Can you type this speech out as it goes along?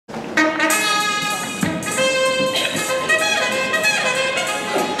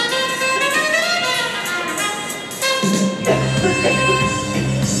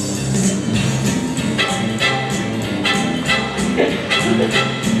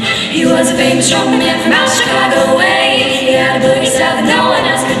He was a famous strongman from out Chicago way. He had a boogie style that no one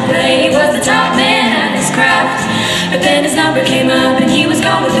else could play. He was the top man at his craft. But then his number came up and he was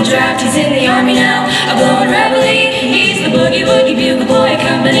gone with the draft. He's in the army now, a blowing reveille. He's the Boogie Woogie Bugle Boy,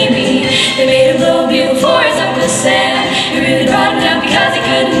 company.